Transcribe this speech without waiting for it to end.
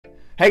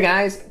Hey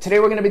guys, today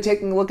we're going to be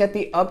taking a look at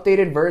the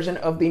updated version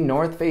of the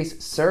North Face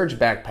Surge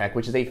backpack,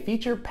 which is a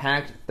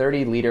feature-packed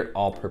 30-liter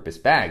all-purpose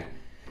bag.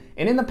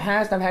 And in the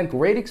past, I've had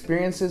great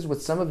experiences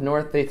with some of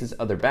North Face's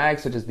other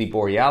bags, such as the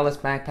Borealis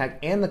backpack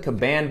and the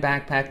Caban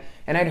backpack,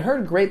 and I'd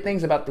heard great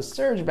things about the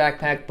Surge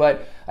backpack,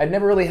 but I'd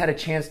never really had a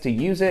chance to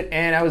use it,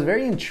 and I was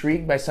very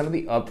intrigued by some of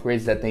the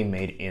upgrades that they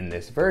made in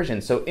this version.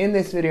 So in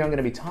this video, I'm going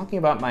to be talking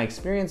about my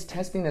experience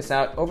testing this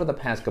out over the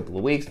past couple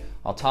of weeks.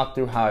 I'll talk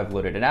through how I've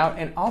loaded it out,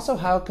 and also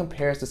how it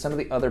compares to some of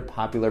the other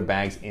popular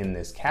bags in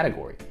this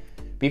category.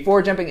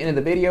 Before jumping into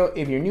the video,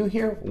 if you're new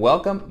here,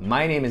 welcome.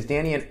 My name is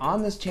Danny, and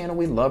on this channel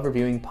we love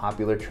reviewing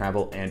popular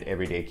travel and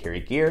everyday carry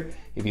gear.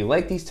 If you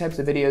like these types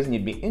of videos and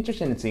you'd be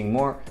interested in seeing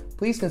more,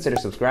 please consider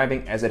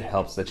subscribing as it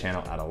helps the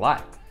channel out a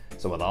lot.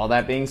 So with all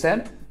that being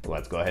said,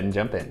 let's go ahead and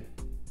jump in.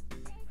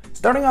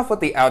 Starting off with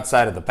the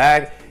outside of the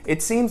bag,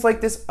 it seems like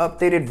this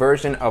updated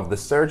version of the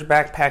Surge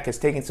backpack has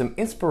taken some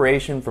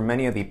inspiration from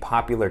many of the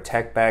popular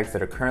tech bags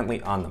that are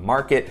currently on the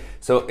market.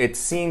 So it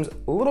seems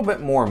a little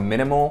bit more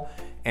minimal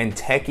and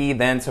techy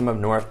than some of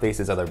North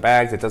Face's other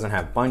bags. It doesn't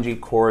have bungee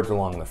cords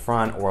along the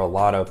front or a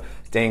lot of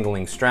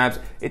dangling straps.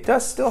 It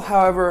does still,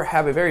 however,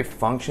 have a very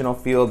functional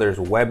feel. There's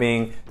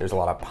webbing, there's a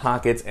lot of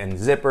pockets and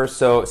zippers,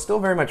 so it still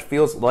very much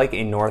feels like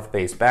a North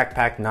Face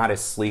backpack, not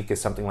as sleek as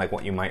something like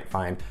what you might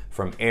find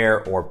from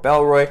Air or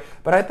Bellroy,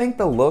 but I think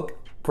the look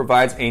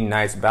provides a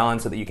nice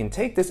balance so that you can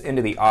take this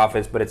into the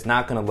office, but it's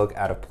not gonna look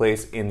out of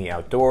place in the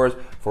outdoors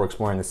for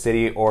exploring the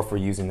city or for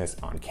using this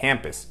on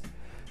campus.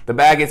 The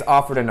bag is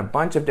offered in a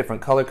bunch of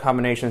different color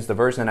combinations. The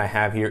version I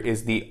have here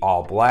is the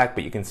all black,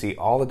 but you can see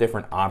all the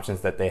different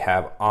options that they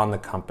have on the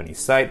company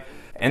site.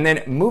 And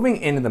then moving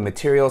into the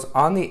materials,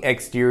 on the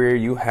exterior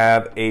you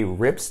have a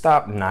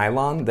ripstop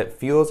nylon that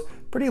feels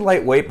pretty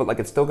lightweight, but like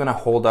it's still gonna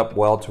hold up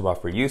well to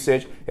rougher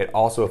usage. It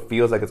also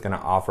feels like it's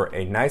gonna offer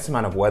a nice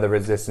amount of weather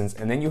resistance.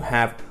 And then you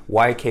have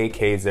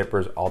YKK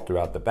zippers all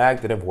throughout the bag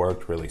that have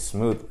worked really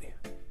smoothly.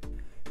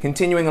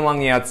 Continuing along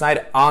the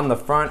outside, on the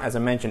front, as I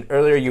mentioned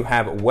earlier, you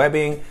have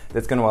webbing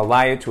that's going to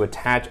allow you to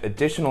attach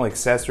additional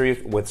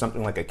accessories with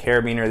something like a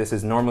carabiner. This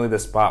is normally the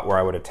spot where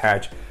I would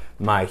attach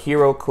my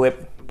hero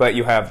clip, but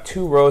you have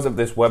two rows of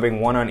this webbing,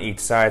 one on each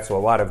side, so a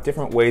lot of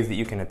different ways that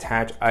you can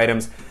attach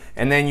items.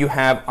 And then you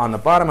have on the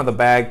bottom of the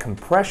bag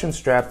compression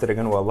straps that are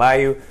going to allow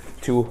you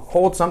to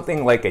hold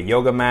something like a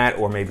yoga mat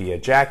or maybe a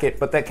jacket,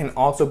 but that can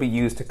also be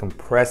used to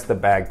compress the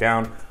bag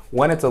down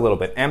when it's a little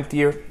bit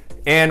emptier.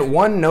 And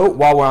one note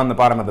while we're on the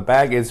bottom of the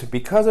bag is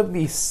because of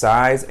the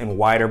size and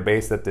wider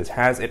base that this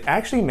has, it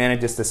actually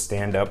manages to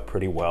stand up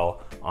pretty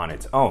well on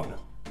its own.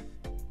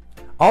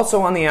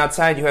 Also on the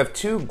outside, you have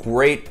two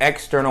great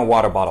external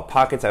water bottle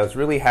pockets. I was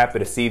really happy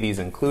to see these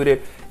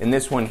included. In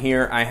this one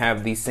here, I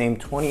have the same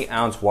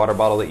 20-ounce water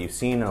bottle that you've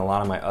seen in a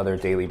lot of my other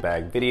daily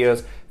bag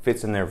videos.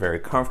 Fits in there very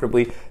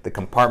comfortably. The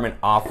compartment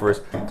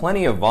offers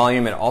plenty of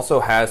volume. It also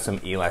has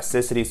some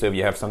elasticity, so if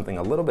you have something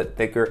a little bit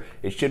thicker,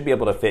 it should be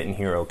able to fit in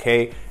here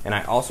okay. And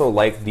I also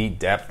like the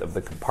depth of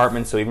the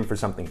compartment, so even for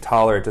something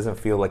taller, it doesn't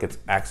feel like it's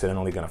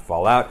accidentally gonna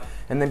fall out.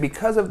 And then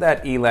because of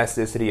that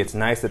elasticity, it's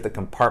nice that the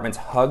compartments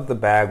hug the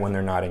bag when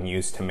they're not in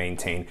use to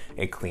maintain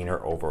a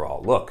cleaner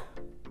overall look.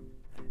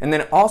 And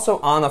then also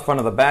on the front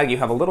of the bag, you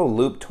have a little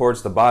loop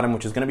towards the bottom,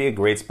 which is gonna be a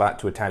great spot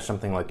to attach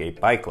something like a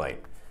bike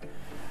light.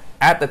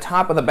 At the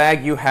top of the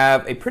bag, you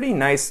have a pretty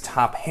nice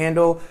top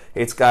handle.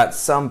 It's got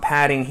some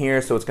padding here,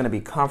 so it's gonna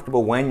be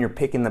comfortable when you're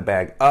picking the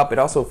bag up. It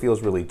also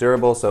feels really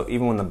durable, so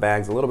even when the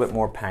bag's a little bit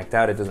more packed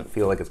out, it doesn't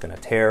feel like it's gonna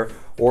tear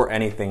or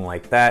anything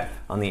like that.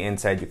 On the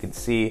inside, you can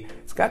see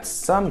it's got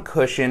some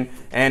cushion,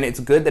 and it's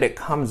good that it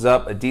comes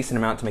up a decent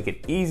amount to make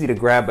it easy to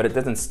grab, but it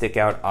doesn't stick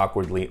out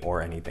awkwardly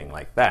or anything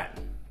like that.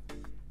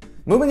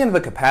 Moving into the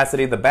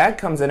capacity, the bag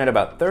comes in at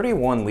about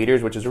 31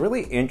 liters, which is a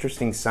really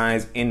interesting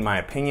size in my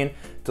opinion.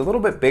 It's a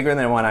little bit bigger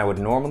than what I would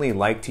normally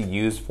like to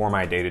use for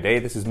my day-to-day.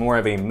 This is more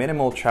of a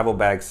minimal travel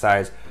bag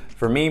size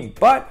for me,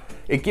 but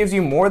it gives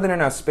you more than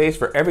enough space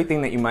for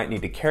everything that you might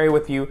need to carry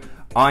with you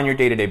on your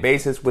day-to-day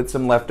basis, with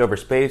some leftover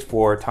space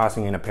for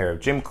tossing in a pair of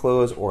gym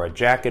clothes or a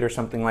jacket or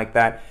something like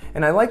that.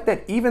 And I like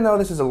that even though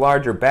this is a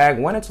larger bag,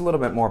 when it's a little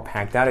bit more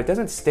packed out, it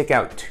doesn't stick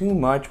out too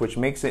much, which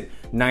makes it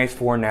nice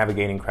for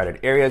navigating crowded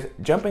areas,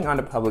 jumping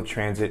onto public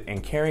transit,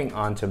 and carrying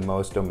on to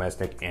most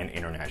domestic and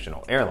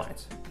international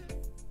airlines.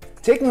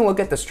 Taking a look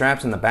at the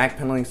straps and the back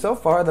paneling, so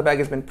far the bag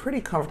has been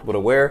pretty comfortable to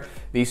wear.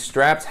 These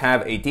straps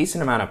have a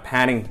decent amount of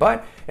padding,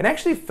 but it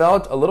actually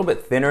felt a little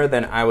bit thinner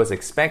than I was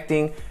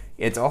expecting.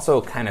 It's also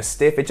kind of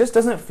stiff. It just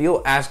doesn't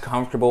feel as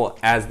comfortable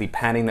as the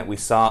padding that we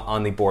saw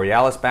on the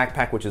Borealis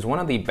backpack, which is one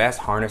of the best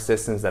harness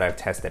systems that I've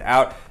tested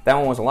out. That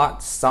one was a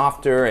lot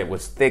softer, it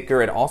was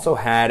thicker, it also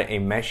had a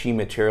meshy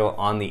material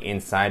on the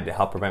inside to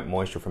help prevent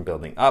moisture from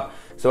building up.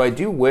 So I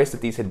do wish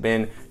that these had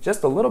been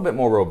just a little bit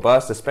more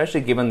robust, especially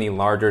given the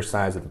larger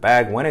size of the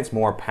bag. When it's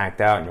more packed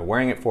out and you're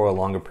wearing it for a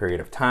longer period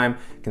of time,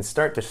 you can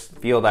start to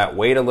feel that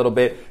weight a little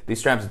bit. These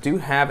straps do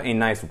have a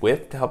nice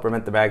width to help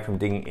prevent the bag from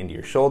digging into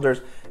your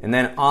shoulders. And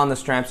then on the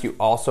straps, you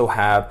also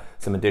have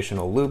some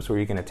additional loops where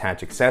you can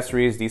attach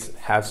accessories. These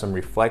have some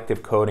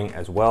reflective coating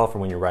as well for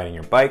when you're riding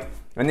your bike.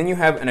 And then you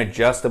have an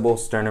adjustable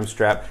sternum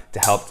strap to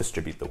help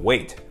distribute the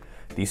weight.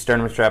 The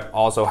sternum strap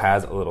also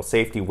has a little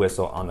safety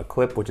whistle on the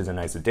clip, which is a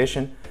nice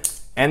addition.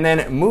 And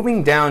then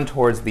moving down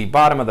towards the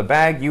bottom of the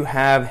bag, you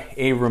have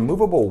a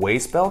removable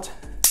waist belt,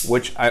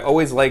 which I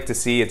always like to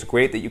see. It's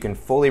great that you can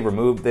fully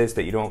remove this,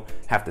 that you don't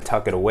have to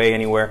tuck it away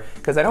anywhere,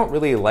 because I don't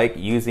really like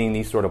using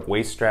these sort of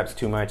waist straps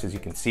too much. As you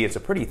can see, it's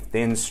a pretty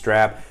thin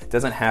strap. It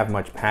doesn't have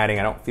much padding.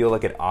 I don't feel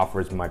like it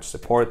offers much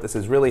support. This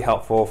is really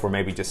helpful for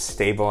maybe just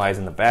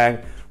stabilizing the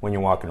bag when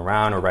you're walking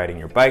around or riding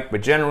your bike,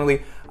 but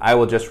generally I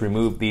will just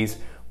remove these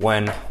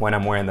when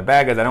I'm wearing the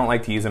bag, as I don't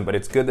like to use them, but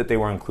it's good that they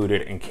were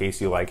included in case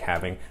you like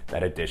having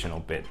that additional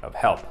bit of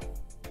help.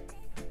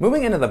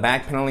 Moving into the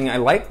back paneling, I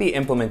like the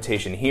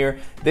implementation here.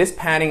 This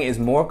padding is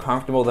more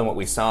comfortable than what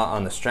we saw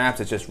on the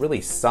straps. It's just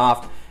really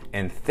soft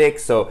and thick,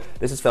 so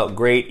this has felt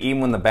great even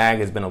when the bag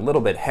has been a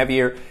little bit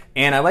heavier.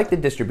 And I like the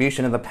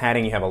distribution of the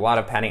padding. You have a lot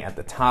of padding at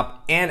the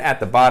top and at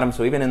the bottom,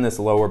 so even in this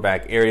lower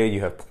back area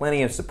you have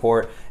plenty of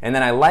support. And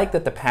then I like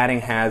that the padding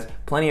has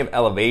plenty of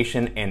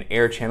elevation and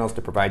air channels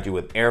to provide you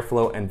with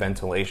airflow and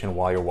ventilation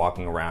while you're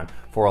walking around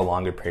for a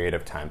longer period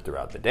of time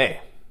throughout the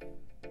day.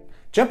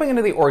 Jumping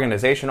into the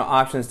organizational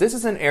options, this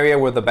is an area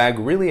where the bag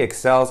really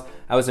excels.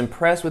 I was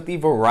impressed with the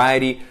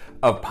variety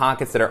of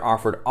pockets that are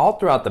offered all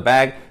throughout the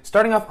bag.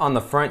 Starting off on the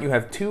front, you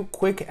have two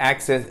quick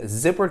access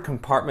zippered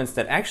compartments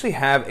that actually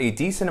have a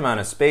decent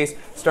amount of space.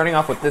 Starting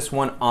off with this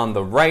one on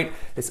the right,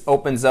 this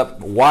opens up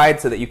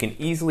wide so that you can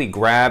easily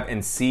grab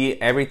and see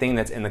everything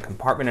that's in the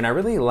compartment. And I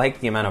really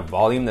like the amount of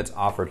volume that's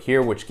offered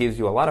here, which gives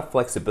you a lot of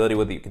flexibility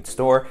with what you can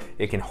store.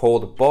 It can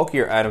hold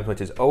bulkier items,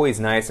 which is always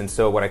nice. And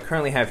so what I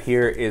currently have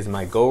here is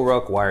my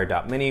GoRuck Wire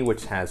Dot Mini,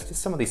 which has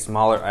just some of these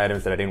smaller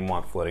items that I didn't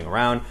want floating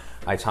around.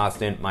 I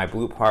tossed in my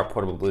Bluepart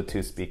portable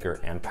Bluetooth speaker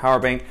and power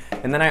bank,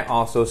 and then I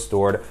also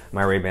stored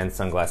my Ray-Ban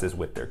sunglasses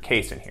with their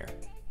case in here.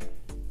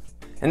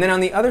 And then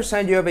on the other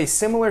side, you have a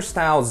similar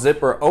style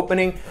zipper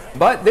opening,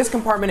 but this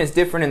compartment is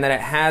different in that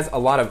it has a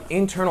lot of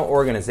internal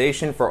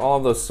organization for all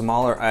of those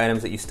smaller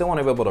items that you still want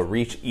to be able to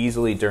reach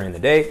easily during the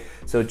day.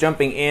 So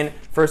jumping in,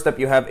 first up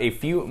you have a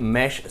few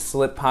mesh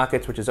slip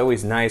pockets, which is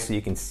always nice so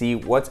you can see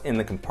what's in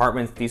the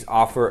compartments. These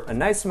offer a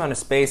nice amount of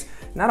space,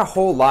 not a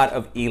whole lot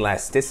of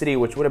elasticity,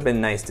 which would have been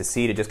nice to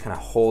see to just kind of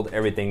hold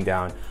everything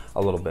down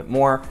a little bit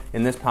more.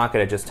 In this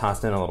pocket, I just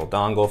tossed in a little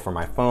dongle for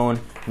my phone.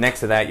 Next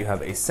to that, you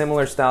have a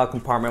similar style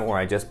compartment where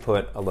I just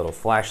put a little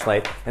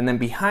flashlight. And then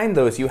behind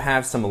those, you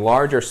have some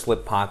larger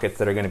slip pockets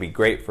that are gonna be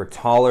great for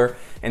taller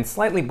and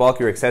slightly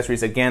bulkier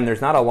accessories. Again, there's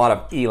not a lot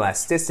of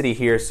elasticity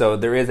here, so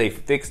there is a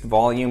fixed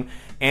volume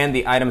and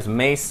the items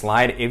may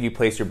slide if you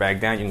place your bag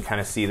down. You can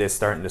kind of see this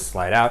starting to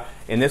slide out.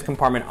 In this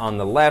compartment on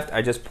the left,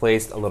 I just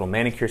placed a little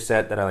manicure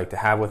set that I like to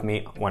have with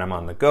me when I'm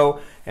on the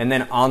go. And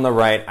then on the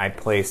right, I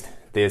placed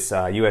this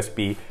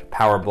USB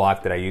power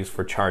block that I use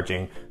for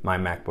charging my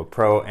MacBook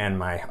Pro and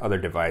my other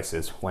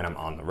devices when I'm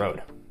on the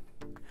road.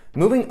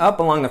 Moving up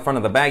along the front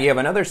of the bag, you have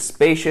another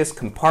spacious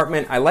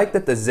compartment. I like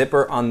that the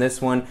zipper on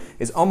this one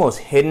is almost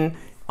hidden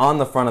on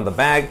the front of the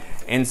bag.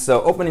 And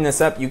so opening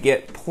this up, you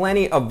get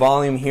plenty of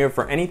volume here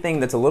for anything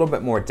that's a little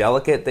bit more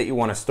delicate that you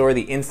want to store.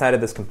 The inside of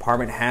this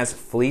compartment has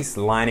fleece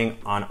lining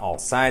on all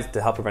sides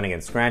to help prevent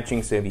against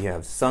scratching. So if you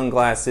have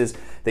sunglasses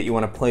that you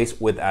want to place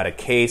without a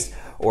case,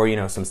 or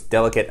some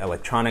delicate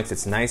electronics,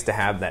 it's nice to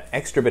have that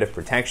extra bit of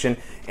protection.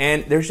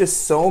 And there's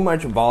just so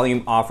much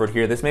volume offered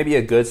here. This may be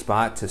a good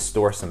spot to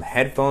store some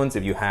headphones.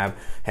 If you have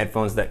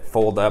headphones that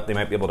fold up, they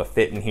might be able to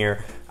fit in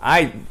here.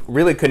 I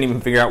really couldn't even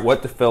figure out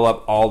what to fill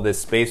up all this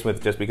space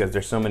with just because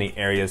there's so many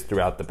areas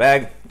throughout the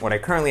bag. What I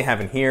currently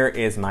have in here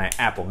is my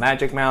Apple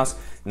Magic Mouse,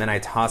 and then I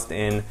tossed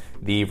in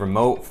the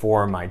remote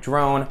for my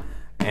drone.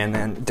 And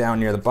then down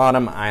near the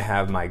bottom, I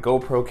have my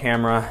GoPro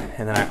camera,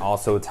 and then I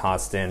also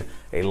tossed in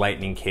a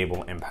lightning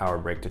cable and power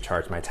brick to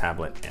charge my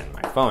tablet and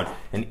my phone.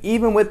 And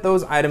even with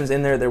those items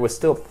in there, there was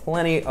still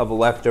plenty of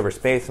leftover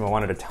space, and I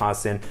wanted to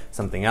toss in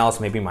something else,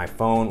 maybe my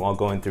phone while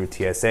going through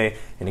TSA.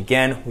 And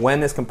again, when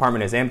this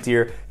compartment is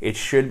emptier, it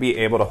should be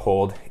able to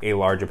hold a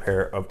larger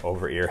pair of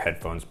over-ear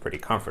headphones pretty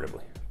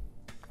comfortably.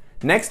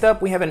 Next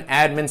up, we have an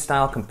admin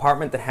style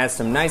compartment that has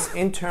some nice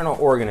internal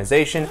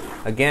organization.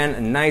 Again, a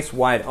nice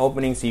wide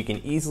opening so you can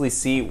easily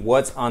see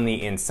what's on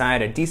the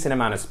inside, a decent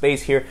amount of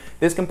space here.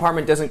 This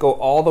compartment doesn't go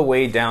all the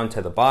way down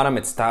to the bottom.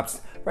 It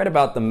stops right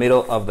about the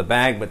middle of the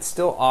bag, but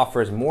still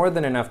offers more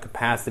than enough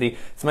capacity.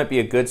 This might be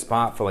a good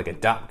spot for like a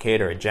dock kit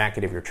or a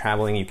jacket if you're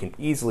traveling. You can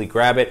easily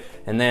grab it,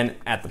 and then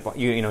at the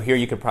here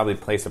you could probably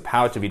place a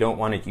pouch if you don't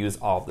want to use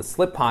all of the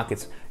slip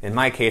pockets. In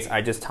my case,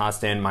 I just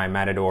tossed in my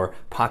Matador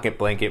pocket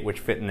blanket,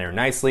 which fit in there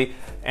nicely.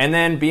 And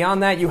then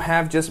beyond that, you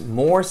have just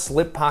more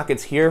slip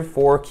pockets here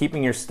for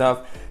keeping your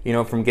stuff,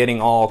 from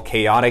getting all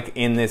chaotic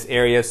in this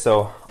area.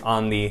 So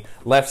on the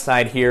left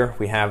side here,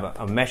 we have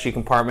a meshy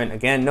compartment.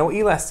 Again, no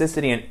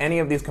elasticity in any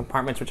of these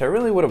compartments, which I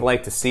really would have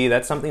liked to see.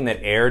 That's something that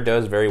Air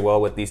does very well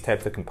with these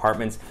types of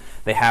compartments.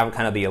 They have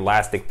kind of the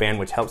elastic band,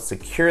 which helps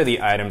secure the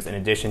items in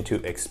addition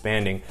to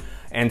expanding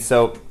And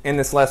so in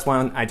this last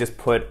one, I just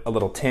put a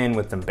little tin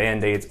with some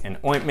Band-Aids and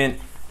ointment.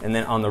 And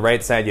then on the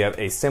right side, you have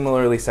a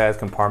similarly sized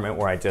compartment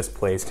where I just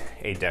placed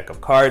a deck of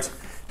cards.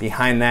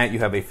 Behind that, you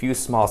have a few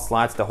small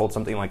slots to hold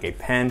something like a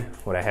pen.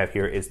 What I have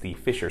here is the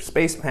Fisher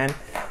Space Pen.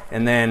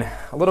 And then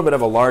a little bit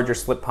of a larger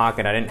slip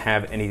pocket. I didn't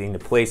have anything to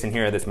place in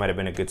here. This might have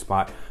been a good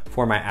spot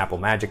for my Apple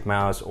Magic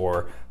Mouse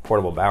or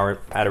portable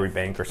battery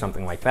bank or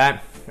something like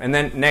that. And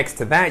then next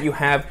to that, you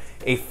have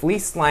a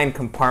fleece lined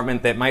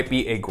compartment that might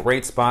be a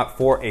great spot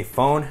for a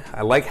phone.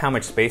 I like how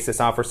much space this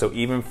offers. So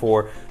even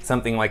for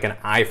something like an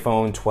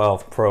iPhone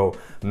 12 Pro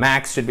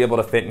Max should be able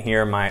to fit in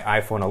here. My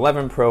iPhone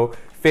 11 Pro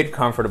fit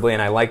comfortably,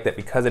 and I like that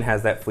because it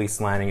has that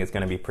fleece lining, it's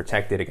going to be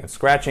protected against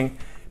scratching.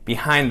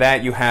 Behind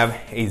that, you have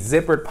a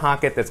zippered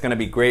pocket that's going to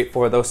be great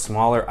for those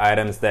smaller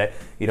items that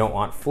you don't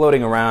want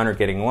floating around or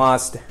getting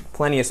lost.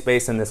 Plenty of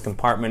space in this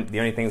compartment. The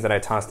only things that I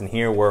tossed in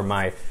here were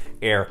my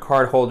Air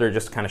card holder,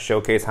 just to kind of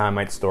showcase how I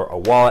might store a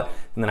wallet.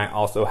 And then I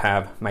also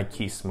have my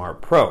Key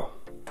Smart Pro.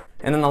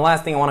 And then the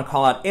last thing I want to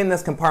call out in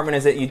this compartment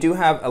is that you do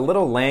have a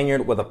little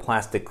lanyard with a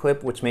plastic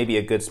clip, which may be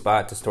a good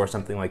spot to store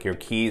something like your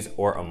keys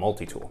or a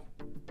multi-tool.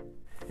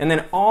 And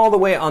then all the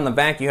way on the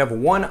back, you have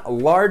one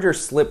larger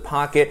slip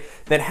pocket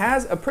that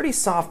has a pretty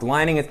soft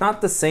lining. It's not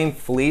the same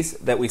fleece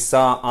that we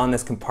saw on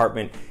this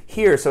compartment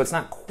here, so it's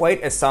not quite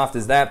as soft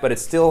as that, but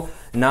it's still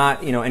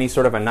not, any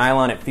sort of a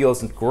nylon. It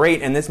feels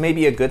great, and this may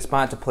be a good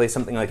spot to place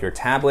something like your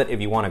tablet if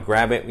you want to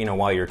grab it,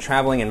 while you're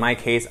traveling. In my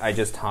case, I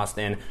just tossed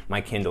in my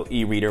Kindle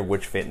e-reader,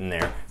 which fit in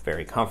there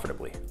very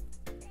comfortably.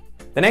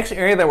 The next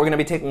area that we're going to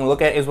be taking a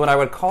look at is what I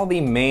would call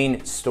the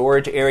main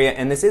storage area,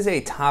 and this is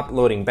a top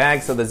loading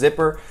bag, so the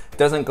zipper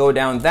doesn't go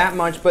down that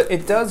much, but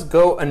it does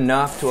go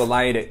enough to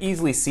allow you to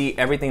easily see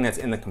everything that's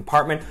in the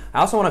compartment.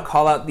 I also want to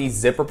call out these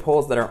zipper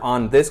pulls that are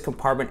on this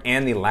compartment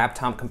and the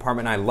laptop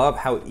compartment. I love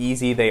how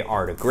easy they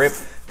are to grip.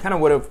 Kind of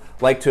would have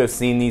liked to have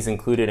seen these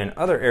included in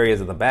other areas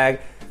of the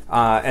bag.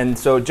 And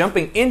so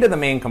jumping into the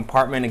main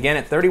compartment, again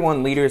at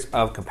 31 liters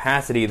of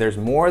capacity, there's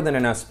more than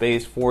enough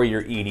space for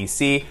your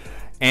EDC.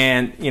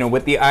 And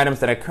with the items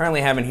that I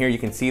currently have in here, you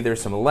can see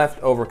there's some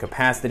leftover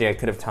capacity. I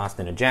could have tossed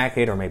in a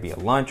jacket or maybe a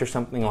lunch or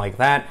something like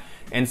that.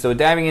 And so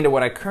diving into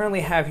what I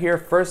currently have here,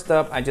 first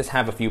up, I just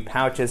have a few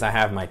pouches. I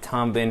have my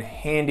Tombin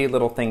handy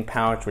little thing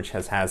pouch, which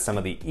has some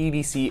of the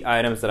EDC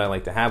items that I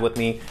like to have with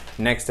me.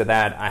 Next to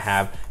that, I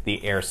have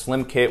the Air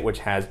Slim Kit, which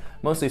has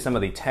mostly some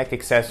of the tech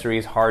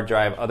accessories, hard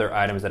drive, other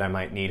items that I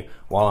might need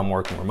while I'm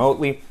working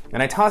remotely.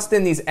 And I tossed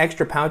in these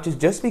extra pouches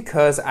just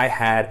because I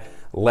had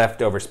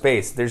leftover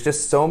space. There's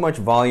just so much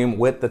volume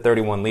with the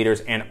 31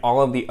 liters and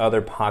all of the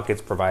other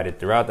pockets provided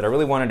throughout that I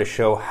really wanted to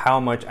show how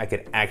much I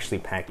could actually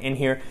pack in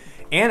here.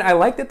 And I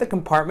like that the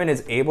compartment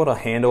is able to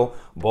handle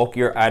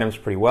bulkier items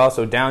pretty well.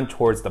 So down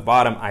towards the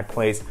bottom, I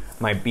place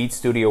my Beat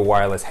Studio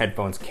wireless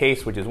headphones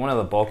case, which is one of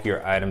the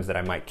bulkier items that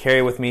I might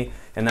carry with me.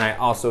 And then I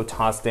also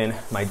tossed in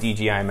my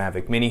DJI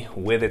Mavic Mini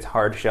with its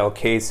hard shell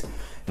case.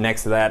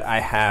 Next to that, I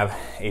have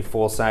a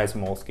full-size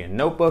moleskin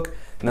notebook.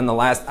 And then the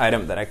last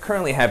item that I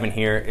currently have in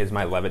here is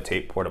my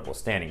Levitate portable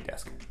standing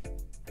desk.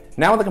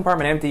 Now with the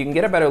compartment empty, you can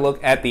get a better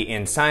look at the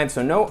inside.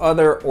 So no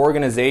other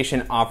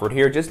organization offered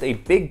here, just a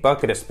big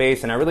bucket of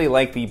space. And I really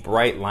like the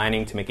bright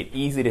lining to make it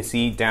easy to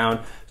see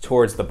down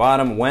towards the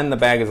bottom when the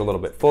bag is a little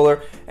bit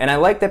fuller. And I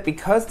like that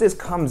because this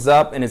comes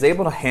up and is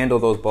able to handle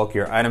those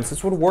bulkier items,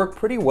 this would work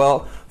pretty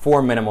well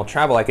for minimal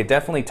travel. I could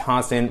definitely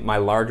toss in my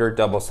larger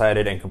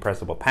double-sided and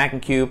compressible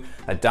packing cube,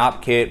 a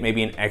dop kit,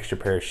 maybe an extra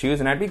pair of shoes,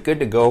 and I'd be good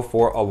to go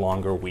for a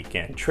longer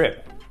weekend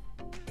trip.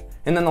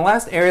 And then the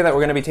last area that we're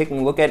going to be taking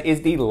a look at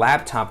is the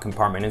laptop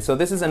compartment. And so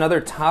this is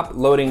another top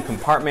loading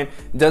compartment,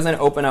 doesn't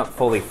open up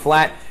fully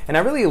flat. And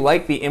I really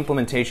like the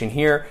implementation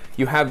here.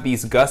 You have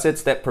these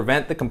gussets that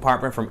prevent the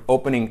compartment from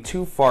opening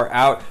too far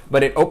out,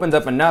 but it opens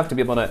up enough to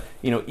be able to,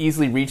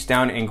 easily reach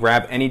down and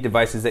grab any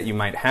devices that you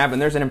might have.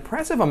 And there's an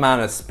impressive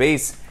amount of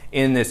space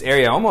in this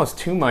area, almost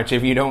too much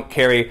if you don't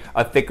carry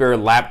a thicker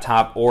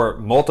laptop or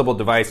multiple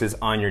devices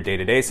on your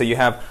day-to-day. So you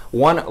have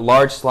one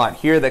large slot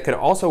here that could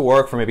also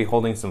work for maybe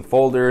holding some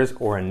folders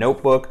or a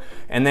notebook.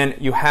 And then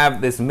you have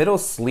this middle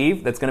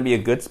sleeve that's going to be a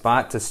good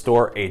spot to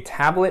store a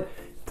tablet.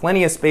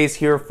 Plenty of space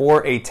here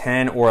for a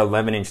 10 or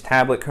 11-inch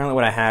tablet. Currently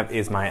what I have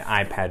is my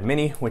iPad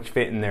mini, which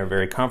fit in there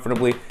very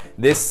comfortably.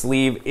 This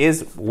sleeve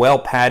is well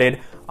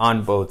padded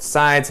on both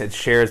sides. It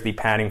shares the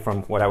padding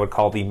from what I would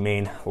call the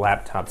main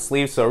laptop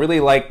sleeve. So I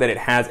really like that it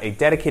has a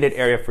dedicated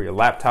area for your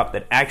laptop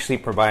that actually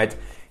provides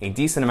a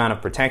decent amount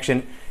of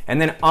protection. And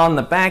then on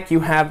the back, you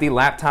have the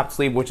laptop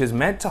sleeve, which is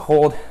meant to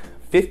hold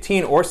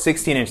 15 or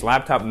 16-inch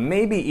laptop,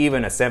 maybe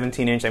even a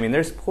 17-inch. I mean,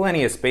 there's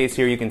plenty of space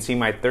here. You can see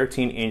my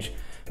 13-inch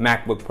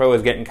MacBook Pro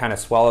is getting kind of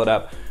swallowed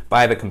up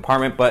by the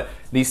compartment, but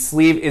the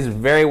sleeve is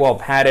very well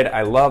padded.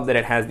 I love that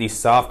it has the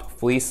soft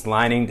fleece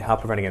lining to help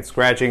prevent against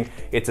scratching.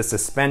 It's a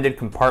suspended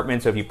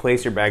compartment, so if you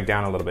place your bag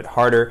down a little bit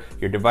harder,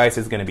 your device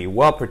is going to be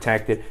well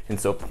protected. And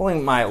so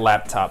pulling my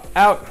laptop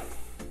out,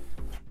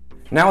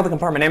 Now with the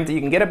compartment empty, you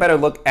can get a better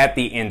look at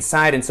the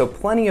inside, and so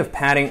plenty of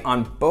padding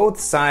on both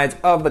sides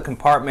of the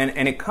compartment,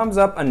 and it comes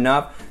up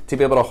enough to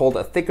be able to hold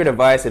a thicker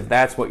device if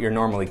that's what you're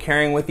normally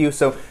carrying with you.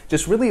 So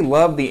just really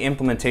love the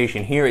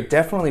implementation here. It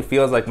definitely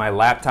feels like my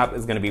laptop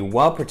is going to be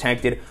well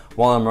protected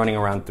while I'm running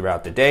around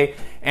throughout the day.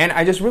 And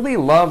I just really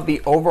love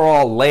the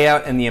overall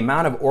layout and the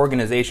amount of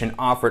organization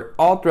offered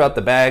all throughout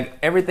the bag.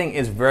 Everything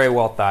is very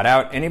well thought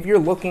out. And if you're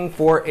looking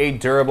for a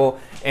durable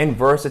and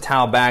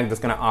versatile bag that's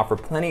going to offer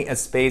plenty of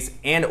space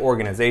and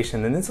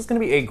organization, then this is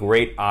going to be a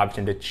great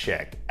option to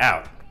check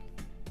out.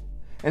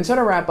 And so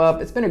to wrap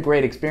up, it's been a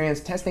great experience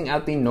testing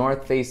out the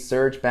North Face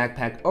Surge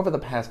backpack over the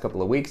past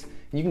couple of weeks.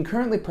 You can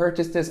currently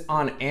purchase this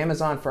on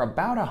Amazon for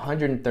about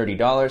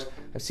 $130.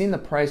 I've seen the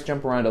price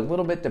jump around a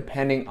little bit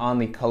depending on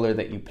the color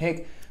that you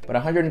pick, but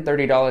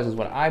 $130 is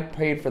what I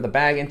paid for the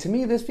bag, and to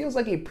me this feels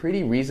like a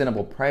pretty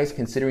reasonable price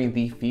considering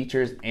the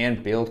features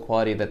and build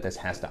quality that this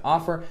has to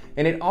offer,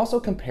 and it also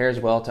compares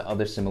well to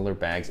other similar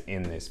bags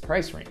in this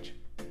price range.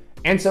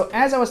 And so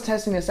as I was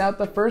testing this out,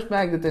 the first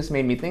bag that this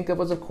made me think of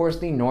was of course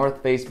the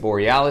North Face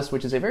Borealis,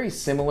 which is a very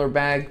similar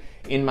bag.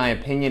 In my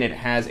opinion, it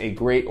has a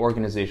great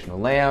organizational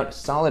layout,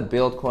 solid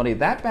build quality.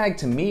 That bag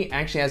to me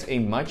actually has a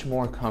much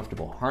more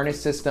comfortable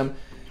harness system,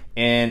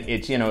 and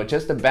it's, you know,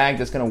 just a bag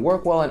that's going to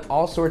work well in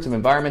all sorts of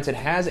environments. It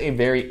has a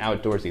very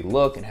outdoorsy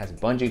look. It has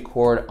bungee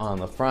cord on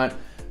the front.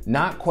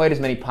 Not quite as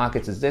many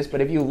pockets as this, but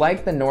if you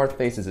like the North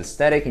Face's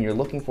aesthetic and you're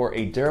looking for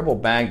a durable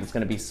bag that's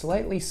going to be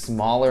slightly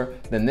smaller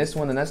than this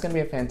one, then that's going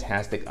to be a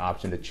fantastic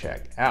option to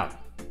check out.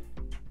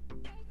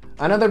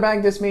 Another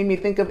bag this made me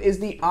think of is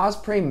the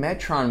Osprey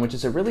Metron, which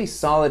is a really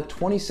solid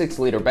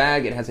 26-liter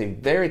bag. It has a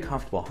very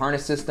comfortable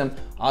harness system.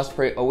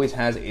 Osprey always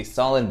has a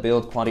solid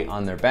build quality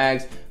on their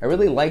bags. I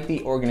really like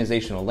the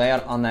organizational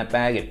layout on that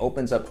bag. It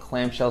opens up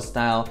clamshell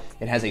style.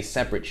 It has a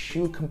separate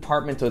shoe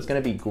compartment, so it's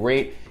going to be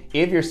great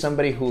if you're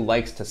somebody who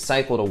likes to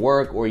cycle to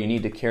work or you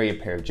need to carry a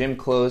pair of gym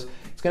clothes.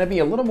 It's going to be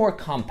a little more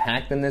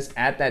compact than this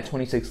at that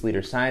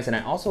 26-liter size, and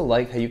I also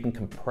like how you can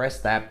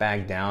compress that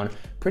bag down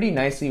pretty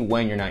nicely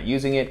when you're not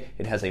using it.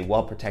 It has a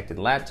well-protected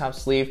laptop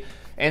sleeve,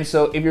 and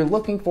so if you're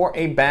looking for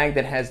a bag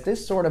that has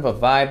this sort of a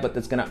vibe but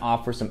that's going to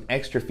offer some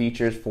extra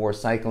features for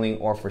cycling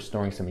or for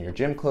storing some of your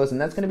gym clothes, then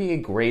that's going to be a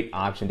great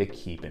option to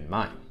keep in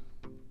mind.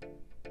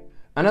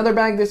 Another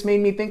bag this made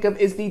me think of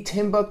is the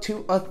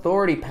Timbuk2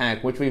 Authority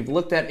Pack, which we've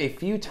looked at a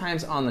few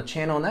times on the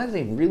channel, and that is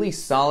a really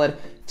solid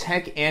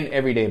tech and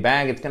everyday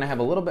bag. It's going to have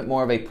a little bit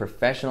more of a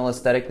professional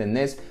aesthetic than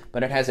this,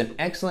 but it has an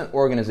excellent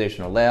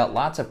organizational layout,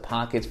 lots of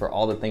pockets for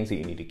all the things that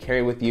you need to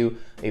carry with you,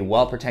 a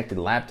well-protected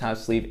laptop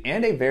sleeve,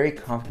 and a very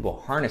comfortable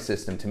harness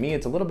system. To me,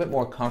 it's a little bit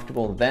more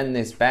comfortable than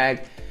this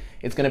bag.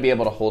 It's going to be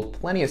able to hold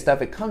plenty of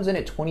stuff. It comes in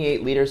at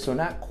 28 liters, so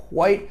not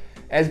quite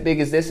as big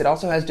as this. It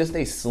also has just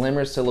a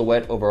slimmer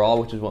silhouette overall,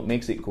 which is what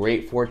makes it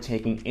great for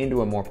taking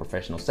into a more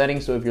professional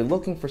setting. So if you're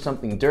looking for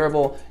something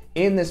durable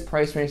in this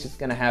price range, it's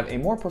gonna have a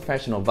more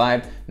professional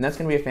vibe, and that's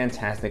gonna be a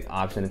fantastic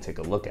option to take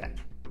a look at.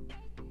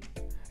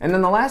 And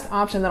then the last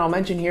option that I'll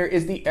mention here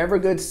is the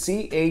Evergood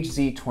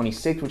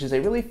CHZ26, which is a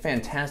really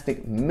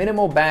fantastic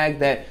minimal bag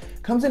that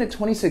comes in at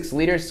 26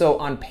 liters. So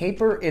on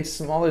paper, it's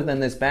smaller than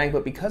this bag,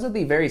 but because of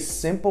the very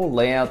simple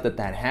layout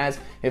that has,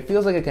 it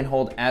feels like it can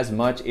hold as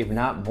much, if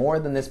not more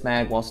than this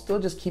bag, while still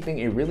just keeping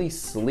a really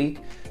sleek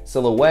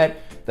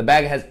silhouette. The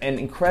bag has an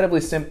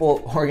incredibly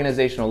simple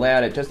organizational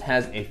layout. It just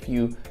has a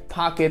few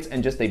pockets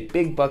and just a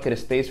big bucket of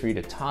space for you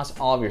to toss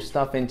all of your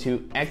stuff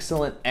into.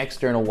 Excellent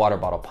external water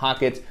bottle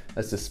pockets,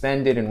 a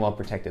suspended and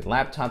well-protected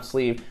laptop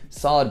sleeve,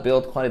 solid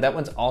build quality. That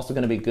one's also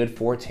going to be good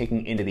for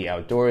taking into the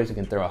outdoors. You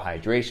can throw a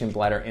hydration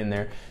bladder in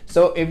there.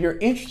 So if you're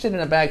interested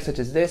in a bag such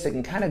as this, it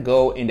can kind of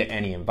go into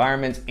any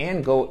environments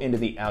and go into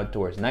the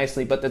outdoors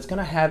nicely, but that's going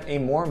to have a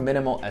more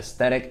minimal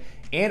aesthetic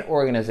and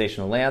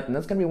organizational layout, and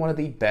that's going to be one of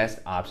the best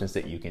options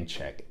that you can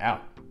check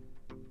out.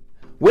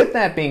 With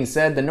that being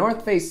said, the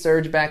North Face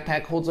Surge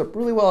backpack holds up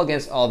really well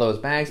against all those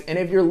bags, and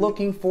if you're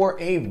looking for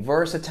a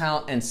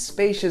versatile and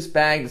spacious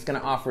bag that's going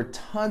to offer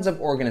tons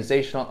of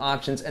organizational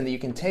options and that you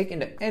can take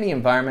into any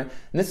environment,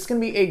 then this is going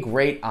to be a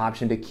great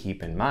option to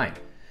keep in mind.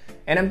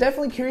 And I'm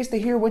definitely curious to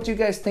hear what you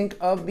guys think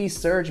of the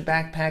Surge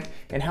backpack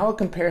and how it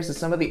compares to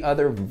some of the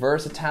other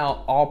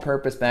versatile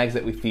all-purpose bags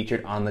that we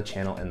featured on the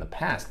channel in the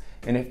past.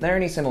 And if there are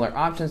any similar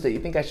options that you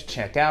think I should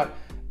check out,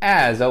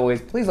 as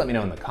always, please let me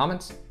know in the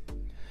comments.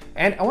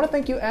 And I want to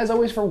thank you as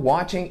always for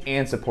watching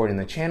and supporting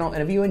the channel.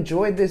 And if you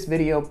enjoyed this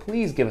video,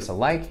 please give us a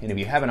like. And if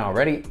you haven't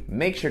already,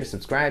 make sure to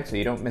subscribe so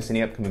you don't miss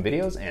any upcoming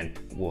videos, and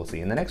we'll see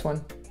you in the next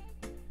one.